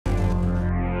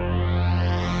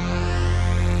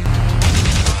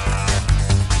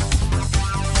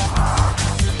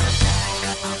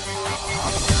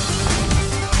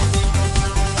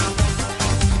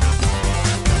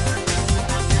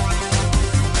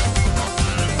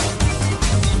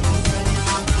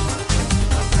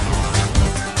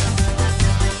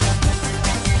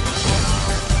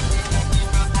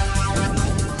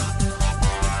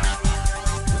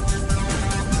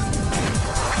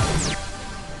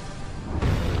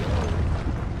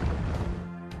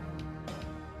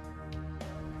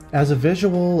As a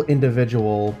visual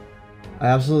individual, I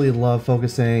absolutely love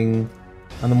focusing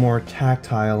on the more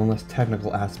tactile and less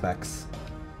technical aspects,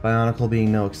 BIONICLE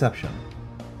being no exception.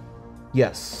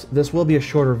 Yes, this will be a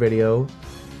shorter video,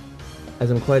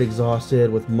 as I'm quite exhausted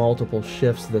with multiple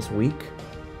shifts this week.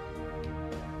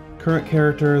 Current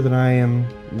character that I am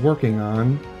working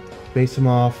on, based him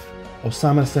off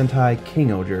Osama Sentai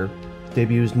King Oger,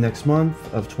 debuts next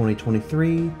month of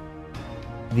 2023,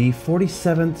 the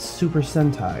 47th Super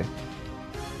Sentai.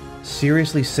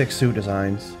 Seriously sick suit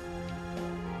designs.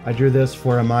 I drew this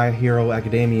for a My Hero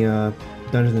Academia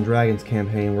Dungeons & Dragons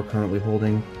campaign we're currently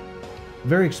holding.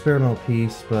 Very experimental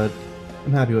piece, but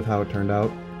I'm happy with how it turned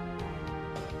out.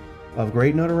 Of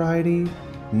great notoriety,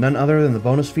 none other than the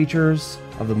bonus features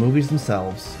of the movies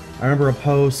themselves. I remember a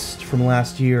post from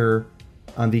last year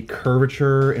on the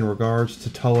curvature in regards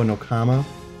to Toa no Kama.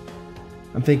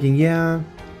 I'm thinking, yeah,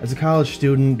 as a college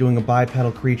student doing a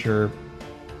bipedal creature,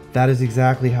 that is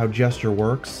exactly how gesture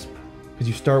works, because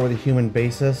you start with a human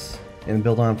basis and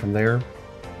build on from there.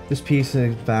 This piece,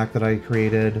 in fact, that I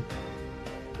created,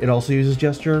 it also uses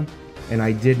gesture, and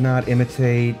I did not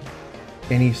imitate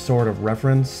any sort of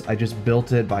reference, I just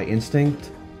built it by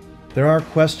instinct. There are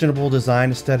questionable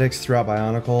design aesthetics throughout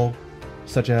BIONICLE,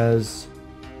 such as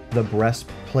the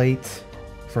breastplate,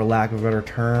 for lack of a better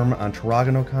term, on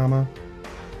Turaga no Kama,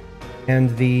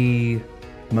 and the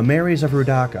Memories of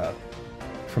Rudaka,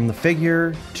 from the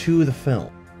figure to the film.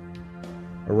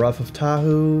 A ruff of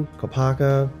Tahu,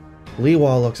 Kopaka,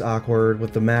 Liwa looks awkward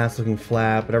with the mask looking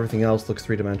flat, but everything else looks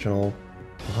three-dimensional.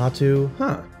 Hatu,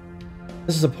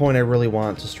 This is a point I really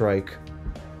want to strike.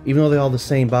 Even though they all have the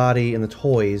same body in the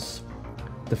toys,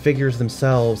 the figures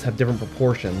themselves have different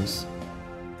proportions.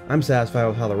 I'm satisfied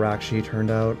with how the Rakshi turned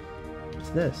out. What's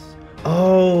this?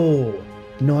 Oh!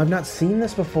 No, I've not seen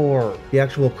this before! The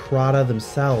actual Krata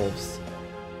themselves.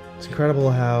 It's incredible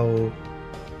how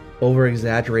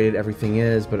over-exaggerated everything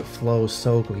is, but it flows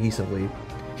so cohesively.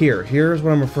 Here's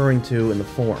what I'm referring to in the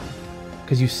form.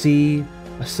 Because you see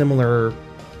a similar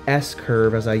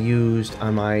S-curve as I used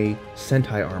on my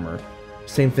Sentai armor.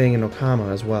 Same thing in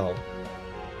Okama as well.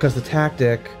 Because the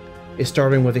tactic is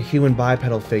starting with a human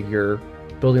bipedal figure,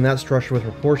 building that structure with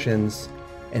proportions,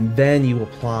 and then you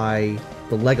apply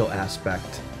the Lego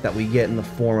aspect that we get in the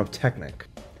form of Technic.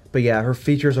 But yeah, her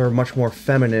features are much more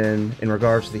feminine in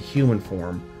regards to the human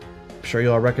form. I'm sure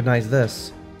you all recognize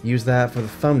this. Use that for the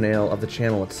thumbnail of the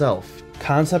channel itself.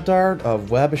 Concept art of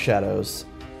Web of Shadows.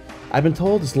 I've been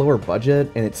told it's lower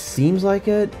budget, and it seems like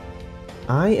it.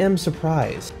 I am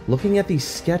surprised. Looking at these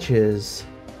sketches,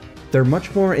 they're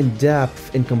much more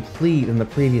in-depth and complete than the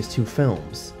previous two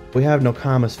films. We have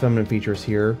Nokama's feminine features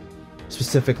here,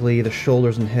 specifically the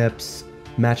shoulders and hips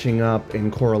matching up in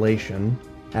correlation,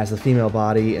 as the female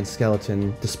body and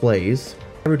skeleton displays.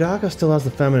 Rudaka still has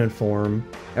the feminine form,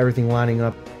 everything lining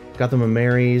up. Got the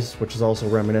Memories, which is also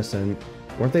reminiscent.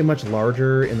 Weren't they much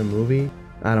larger in the movie?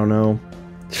 I don't know.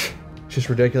 It's just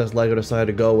ridiculous Lego decided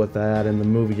to go with that, and the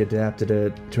movie adapted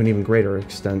it to an even greater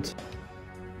extent.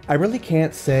 I really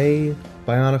can't say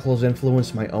BIONICLE's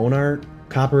influenced my own art.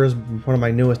 Copper is one of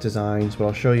my newest designs, but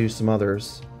I'll show you some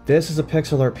others. This is a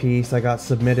pixel art piece I got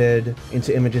submitted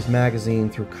into Images magazine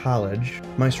through college.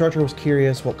 My instructor was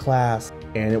curious what class,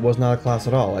 and it was not a class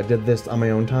at all. I did this on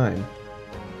my own time.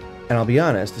 And I'll be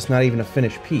honest, it's not even a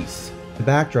finished piece. The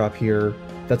backdrop here,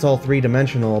 that's all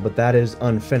three-dimensional, but that is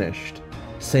unfinished.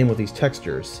 Same with these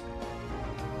textures.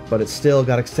 But it still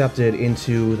got accepted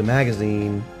into the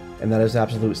magazine, and that is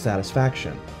absolute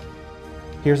satisfaction.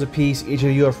 Here's a piece each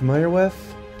of you are familiar with.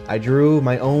 I drew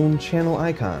my own channel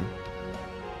icon.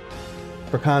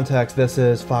 For context, this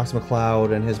is Fox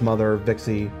McCloud and his mother,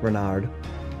 Vixie Renard.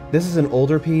 This is an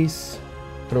older piece,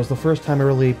 but it was the first time I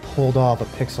really pulled off a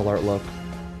pixel art look.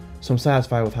 So I'm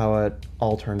satisfied with how it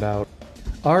all turned out.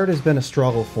 Art has been a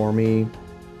struggle for me,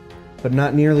 but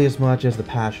not nearly as much as the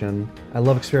passion. I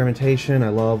love experimentation, I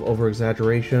love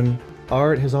over-exaggeration.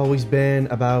 Art has always been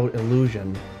about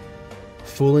illusion,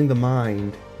 fooling the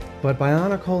mind, but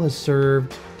BIONICLE has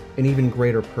served an even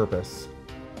greater purpose.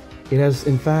 It has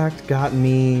in fact gotten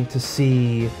me to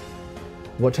see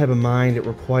what type of mind it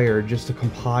required just to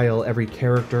compile every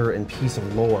character and piece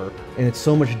of lore, and it's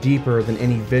so much deeper than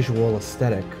any visual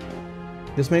aesthetic.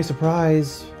 This may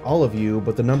surprise all of you,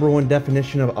 but the #1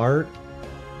 definition of art,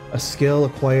 a skill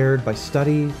acquired by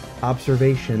study,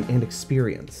 observation, and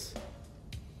experience.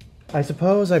 I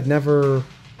suppose I've never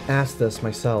asked this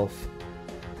myself.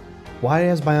 Why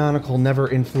has BIONICLE never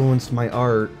influenced my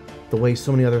art the way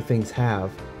so many other things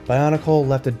have? BIONICLE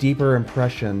left a deeper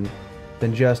impression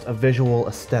than just a visual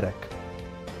aesthetic.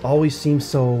 Always seems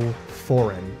so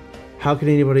foreign. How could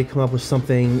anybody come up with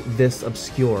something this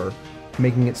obscure,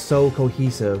 making it so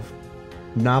cohesive,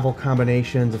 novel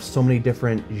combinations of so many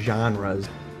different genres?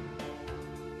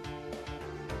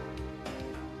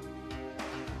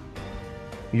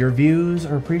 Your views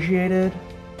are appreciated,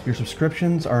 your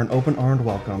subscriptions are an open-armed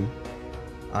welcome.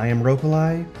 I am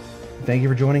Rokalai, thank you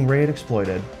for joining Raid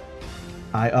Exploited.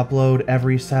 I upload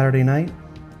every Saturday night,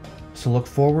 so look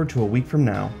forward to a week from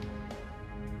now.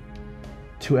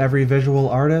 To every visual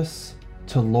artist,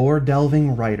 to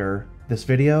lore-delving writer, this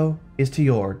video is to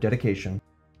your dedication.